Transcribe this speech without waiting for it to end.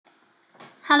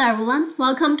Hello everyone,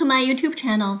 welcome to my YouTube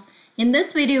channel. In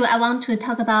this video, I want to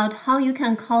talk about how you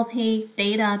can copy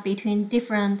data between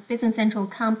different Business Central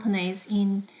companies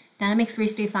in Dynamics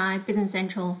 365 Business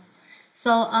Central.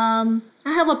 So I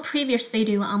have a previous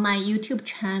video on my YouTube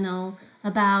channel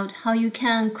about how you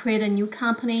can create a new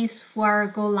companies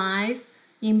for go live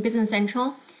in Business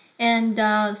Central. And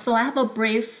so I have a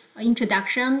brief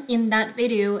introduction in that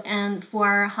video and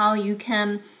for how you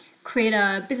can create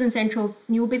a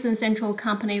new Business Central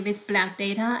company with black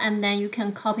data, and then you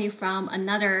can copy from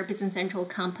another Business Central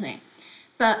company.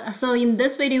 But so in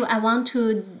this video, I want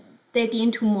to dig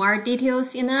into more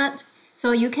details in it,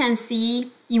 so you can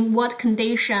see in what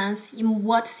conditions, in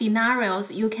what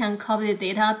scenarios you can copy the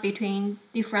data between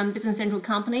different Business Central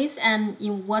companies, and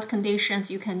in what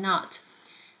conditions you cannot.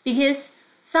 Because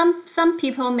some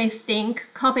people may think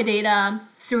copy data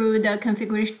through the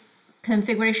configuration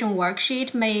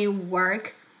worksheet may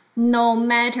work no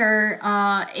matter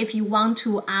if you want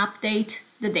to update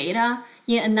the data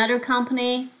in another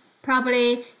company.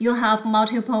 Probably you have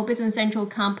multiple Business Central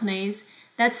companies.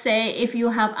 Let's say if you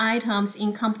have items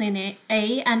in company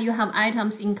A and you have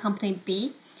items in company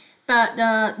B, but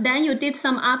then you did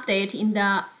some update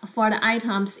for the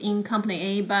items in company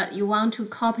A, but you want to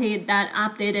copy that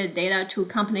updated data to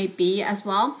company B as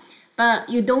well. But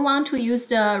you don't want to use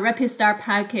the RapidStart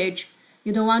package.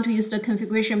 You don't want to use the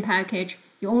configuration package.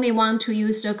 You only want to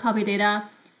use the copy data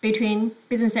between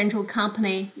Business Central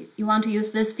company. You want to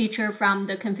use this feature from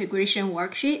the configuration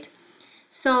worksheet.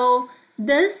 So in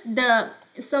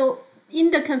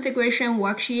the configuration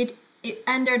worksheet,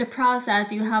 under the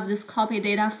process, you have this copy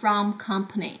data from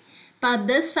company. But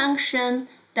this function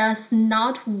does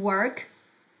not work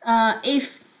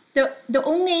if the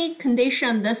only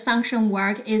condition this function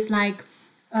work is like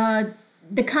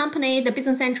the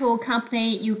Business Central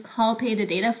company you copy the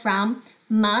data from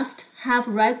must have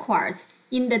records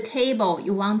in the table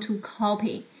you want to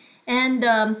copy, and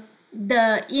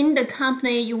in the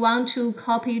company you want to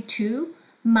copy to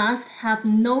must have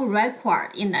no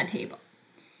record in that table.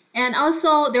 And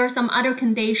also there are some other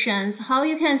conditions. How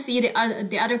you can see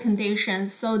the other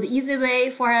conditions? So the easy way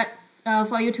for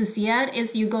you to see it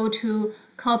is you go to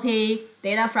copy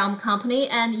data from company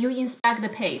and you inspect the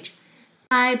page.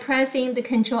 By pressing the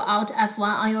Ctrl-Alt-F1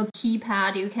 on your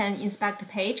keypad, you can inspect the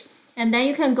page, and then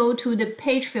you can go to the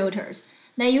page filters.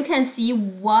 Then you can see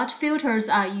what filters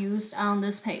are used on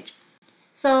this page.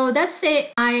 So let's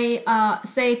say I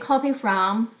say copy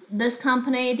from this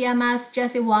company, DMS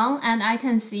Jesse Wang, and I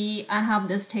can see I have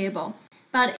this table.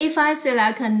 But if I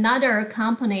select another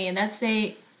company, let's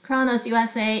say Kronos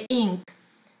USA Inc.,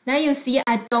 then you see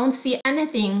I don't see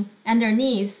anything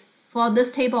underneath for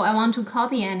this table I want to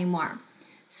copy anymore.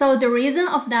 So the reason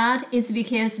of that is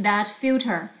because that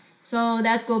filter. So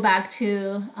let's go back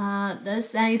to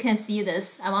this, and you can see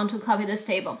this. I want to copy this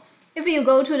table. If you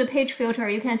go to the page filter,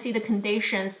 you can see the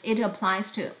conditions it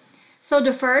applies to. So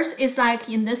the first is like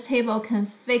in this table,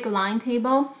 config line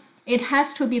table, it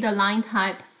has to be the line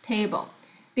type table.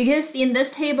 Because in this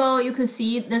table, you could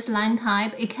see this line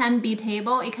type, it can be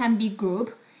table, it can be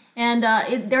group, and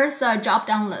there's a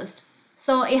drop-down list.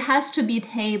 So it has to be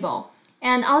table.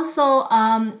 And also,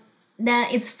 then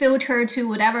it's filtered to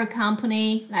whatever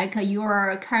company like you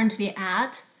are currently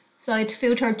at. So it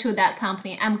filtered to that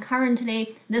company.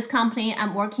 This company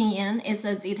I'm working in is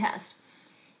a Z-Test.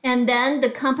 And then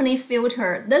the company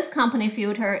filter, this company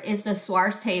filter is the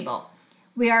source table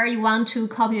where you want to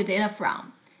copy the data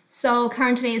from. So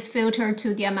currently it's filtered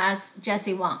to DMS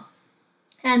Jesse Wang.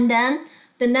 And then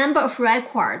the number of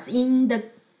records in the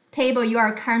table you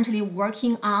are currently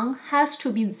working on has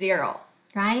to be 0,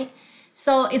 right?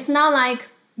 So it's not like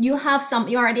you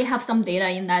already have some data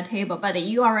in that table, but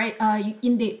you already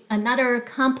in another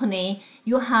company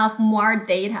you have more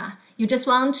data. You just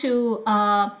want to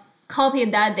copy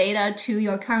that data to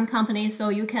your current company so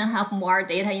you can have more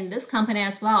data in this company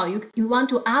as well. You want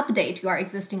to update your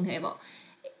existing table.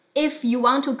 If you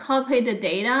want to copy the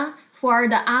data for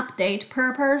the update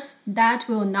purpose, that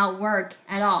will not work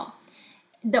at all.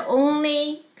 The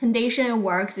only condition it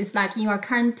works is like in your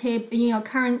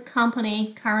current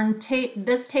company,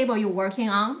 this table you're working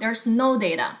on, there's no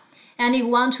data, and you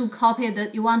want to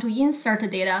insert the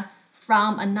data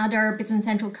from another Business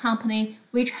Central company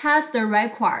which has the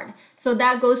record. So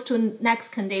that goes to next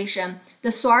condition.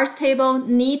 The source table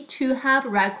need to have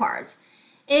records.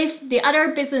 If the other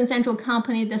Business Central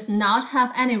company does not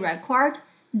have any record,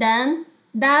 then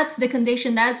that's the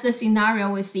condition, that's the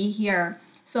scenario we see here.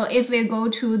 So if we go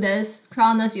to this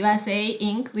Kronos USA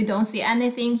Inc., we don't see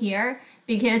anything here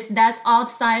because that's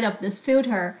outside of this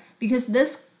filter, because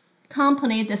this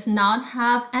company does not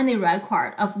have any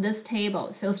record of this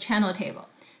table, sales channel table.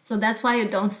 So that's why you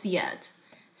don't see it.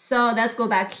 So let's go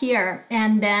back here.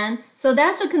 And then, so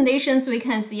that's the conditions we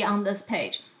can see on this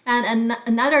page. And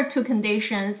another two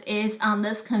conditions is on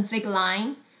this config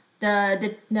line,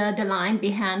 the line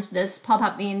behind this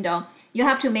pop-up window. You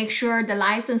have to make sure the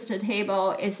licensed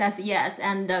table is as yes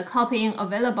and the copying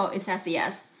available is as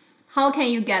yes. How can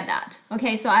you get that?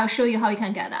 Okay, so I'll show you how you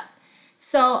can get that.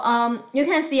 So you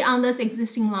can see on this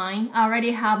existing line, I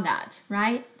already have that,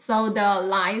 right? So the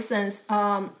license,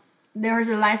 there's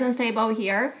a license table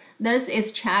here. This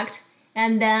is checked.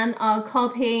 And then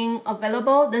copying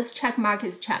available, this check mark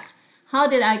is checked. How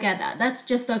did I get that? Let's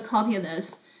just copy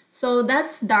this. So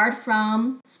let's start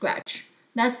from scratch.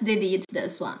 Let's delete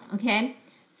this one, okay?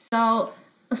 So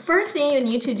the first thing you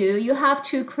need to do, you have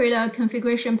to create a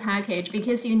configuration package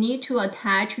because you need to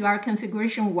attach your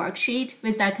configuration worksheet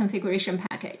with that configuration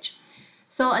package.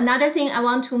 So another thing I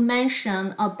want to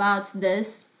mention about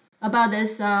this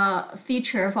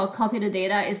feature for copy the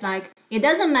data is like, it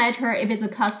doesn't matter if it's a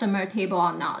customer table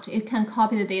or not. It can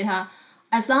copy the data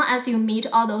as long as you meet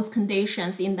all those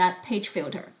conditions in that page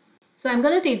filter. So I'm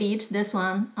going to delete this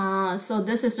one. So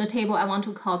this is the table I want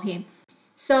to copy.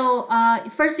 So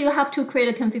first you have to create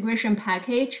a configuration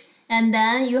package, and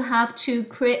then you have to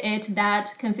create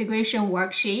that configuration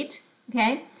worksheet,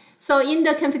 okay? So in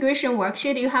the configuration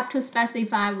worksheet, you have to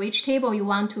specify which table you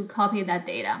want to copy that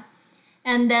data.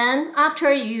 And then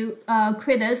after you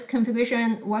create this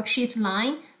configuration worksheet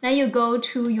line, then you go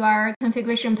to your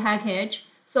configuration package.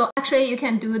 So actually you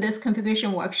can do this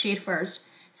configuration worksheet first.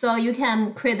 So you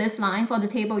can create this line for the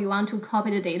table you want to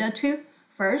copy the data to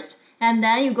first. And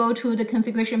then you go to the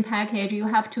configuration package. You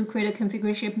have to create a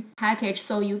configuration package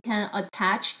so you can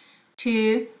attach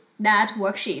to that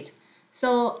worksheet.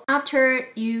 So after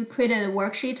you created a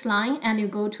worksheet line and you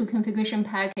go to configuration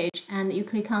package and you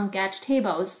click on get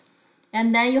tables.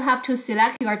 And then you have to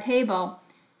select your table.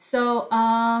 So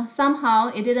somehow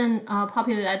it didn't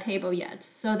populate that table yet.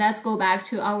 So let's go back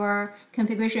to our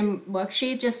configuration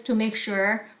worksheet just to make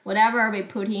sure whatever we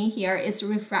put in here is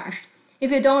refreshed.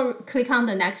 If you don't click on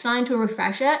the next line to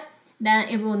refresh it, then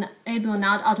it will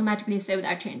not automatically save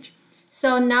that change.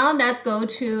 So now let's go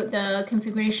to the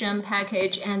configuration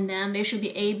package, and then we should be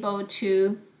able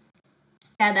to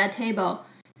get that table.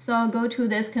 So go to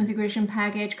this configuration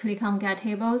package, click on get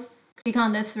tables, click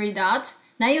on the three dots.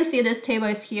 Now you see this table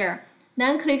is here.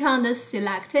 Then click on this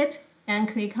selected and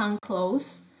click on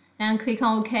close and click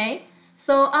on OK.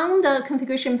 So on the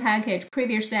configuration package,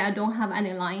 previously I don't have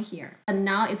any line here, but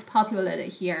now it's populated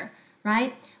here,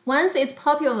 right? Once it's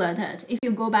populated, if you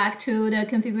go back to the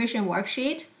configuration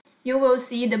worksheet, you will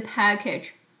see the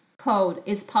package code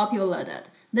is populated.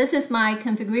 This is my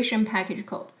configuration package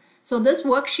code. So this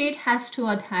worksheet has to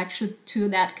attach to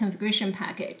that configuration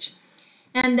package.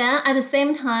 And then at the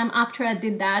same time, after I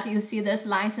did that, you see this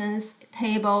license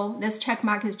table, this check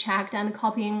mark is checked, and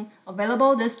copying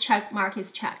available, this check mark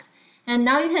is checked. And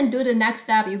now you can do the next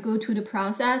step. You go to the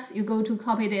process, you go to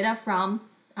copy data from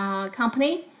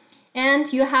company,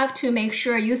 and you have to make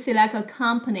sure you select a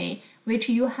company which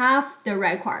you have the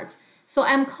records. So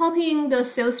I'm copying the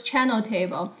sales channel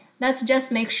table. Let's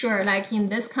just make sure, like in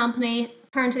this company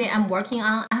currently I'm working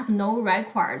on, I have no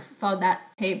records for that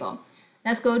table.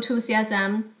 Let's go to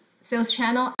CSM sales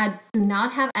channel. I do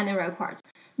not have any records.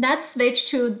 Let's switch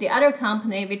to the other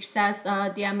company which says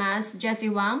DMS Jesse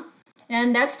One.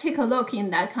 And let's take a look in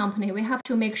that company. We have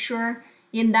to make sure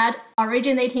in that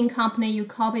originating company you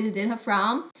copy the data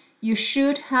from, you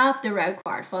should have the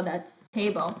record for that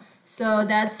table. So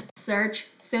let's search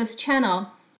sales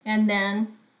channel and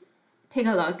then take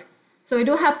a look. So we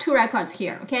do have two records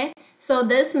here, okay? So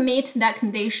this meets that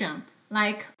condition.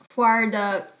 Like for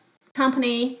the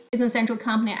company, Business Central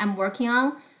company I'm working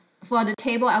on, for the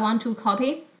table I want to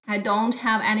copy, I don't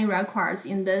have any records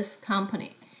in this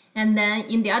company. And then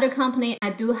in the other company, I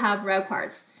do have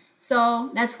records.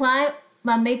 So that's why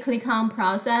when we click on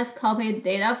process, copy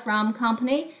data from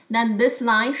company, then this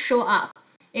line show up.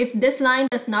 If this line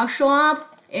does not show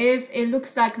up, if it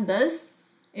looks like this,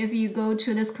 if you go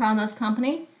to this Kronos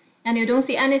company and you don't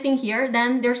see anything here,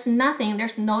 then there's nothing,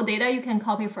 there's no data you can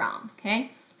copy from,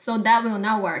 okay? So that will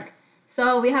not work.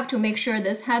 So we have to make sure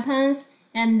this happens,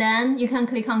 and then you can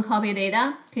click on copy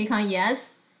data, click on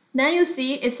yes. Then you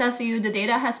see it says to you the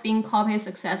data has been copied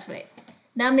successfully.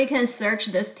 Then we can search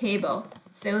this table,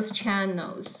 sales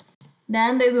channels.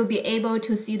 Then we will be able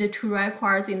to see the two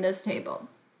records in this table.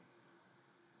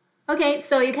 Okay,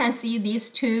 so you can see these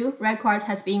two records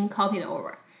has been copied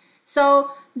over.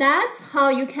 So that's how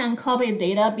you can copy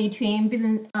data between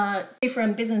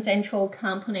different Business Central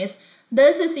companies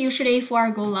This is usually for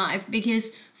go live,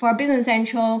 because for Business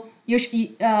Central,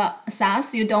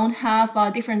 SaaS, you don't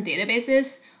have different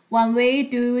databases. When we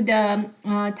do the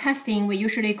testing, we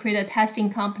usually create a testing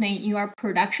company in your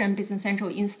production Business Central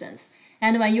instance.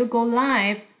 And when you go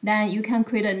live, then you can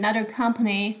create another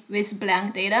company with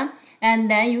blank data,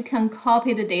 and then you can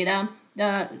copy the data,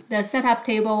 the setup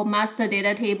table, master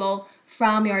data table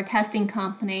from your testing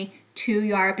company to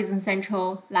your Business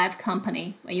Central live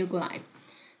company when you go live.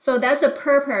 So that's the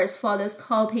purpose for this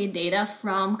copy data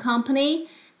from company.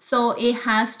 So it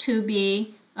has to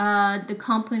be the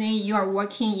company you are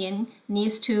working in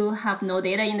needs to have no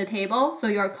data in the table, so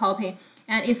your copy.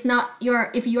 And it's not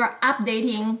if you are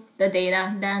updating the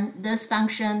data, then this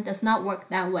function does not work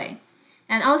that way.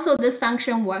 And also this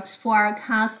function works for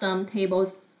custom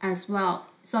tables as well.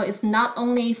 So it's not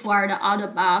only for the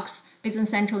out-of-box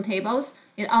Business Central tables,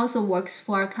 it also works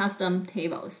for custom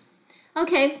tables.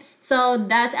 Okay, so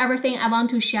that's everything I want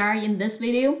to share in this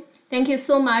video. Thank you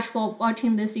so much for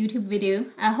watching this YouTube video.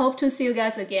 I hope to see you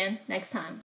guys again next time.